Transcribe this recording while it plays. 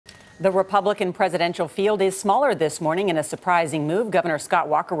The Republican presidential field is smaller this morning in a surprising move. Governor Scott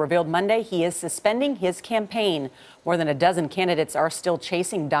Walker revealed Monday he is suspending his campaign. More than a dozen candidates are still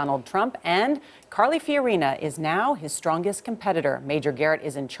chasing Donald Trump, and Carly Fiorina is now his strongest competitor. Major Garrett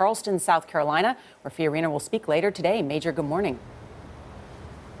is in Charleston, South Carolina, where Fiorina will speak later today. Major, good morning.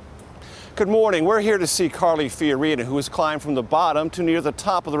 Good morning. We're here to see Carly Fiorina, who has climbed from the bottom to near the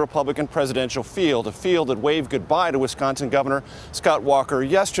top of the Republican presidential field, a field that waved goodbye to Wisconsin Governor Scott Walker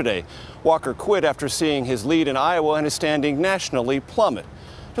yesterday. Walker quit after seeing his lead in Iowa and his standing nationally plummet.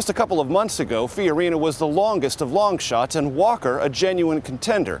 Just a couple of months ago, Fiorina was the longest of long shots and Walker a genuine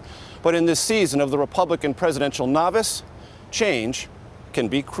contender. But in this season of the Republican presidential novice, change can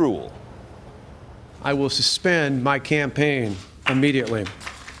be cruel. I will suspend my campaign immediately.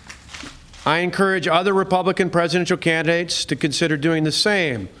 I encourage other Republican presidential candidates to consider doing the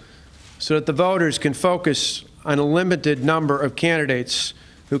same so that the voters can focus on a limited number of candidates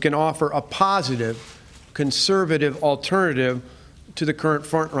who can offer a positive, conservative alternative to the current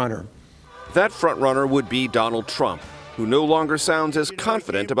frontrunner. That frontrunner would be Donald Trump, who no longer sounds as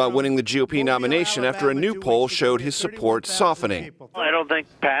confident about winning the GOP nomination after a new poll showed his support softening. I don't think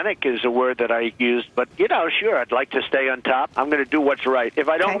panic is a word that I used, but, sure, I'd like to stay on top. I'm going to do what's right. If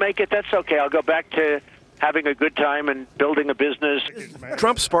I don't make it, that's okay. I'll go back to having a good time and building a business.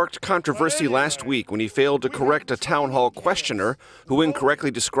 Trump sparked controversy last week when he failed to correct a town hall questioner who incorrectly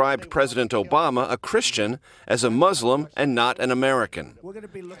described President Obama, a Christian, as a Muslim and not an American.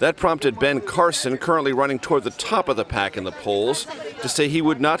 That prompted Ben Carson, currently running toward the top of the pack in the polls, to say he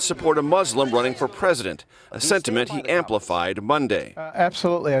would not support a Muslim running for president, a sentiment he amplified Monday.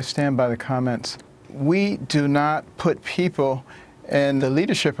 Absolutely, I stand by the comments. We do not put people in the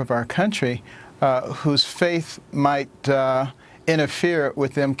leadership of our country whose faith might interfere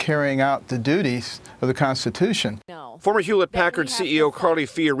with them carrying out the duties of the Constitution. No. Former Hewlett-Packard CEO Carly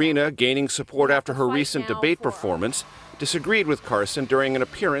Fiorina, gaining support after her recent debate performance, disagreed with Carson during an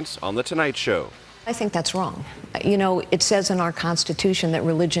appearance on The Tonight Show. I think that's wrong. It says in our Constitution that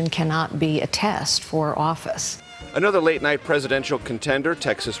religion cannot be a test for office. Another late-night presidential contender,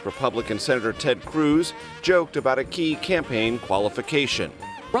 Texas Republican Senator Ted Cruz, joked about a key campaign qualification.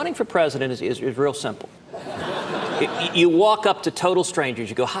 Running for president is real simple. You walk up to total strangers.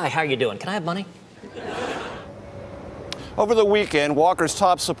 You go, "Hi, how are you doing? Can I have money?" Over the weekend, Walker's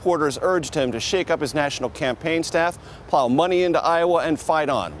top supporters urged him to shake up his national campaign staff, plow money into Iowa, and fight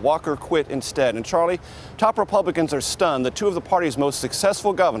on. Walker quit instead. And Charlie, top Republicans are stunned that two of the party's most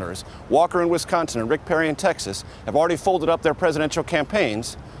successful governors, Walker in Wisconsin and Rick Perry in Texas, have already folded up their presidential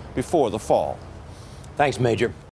campaigns before the fall. Thanks, Major.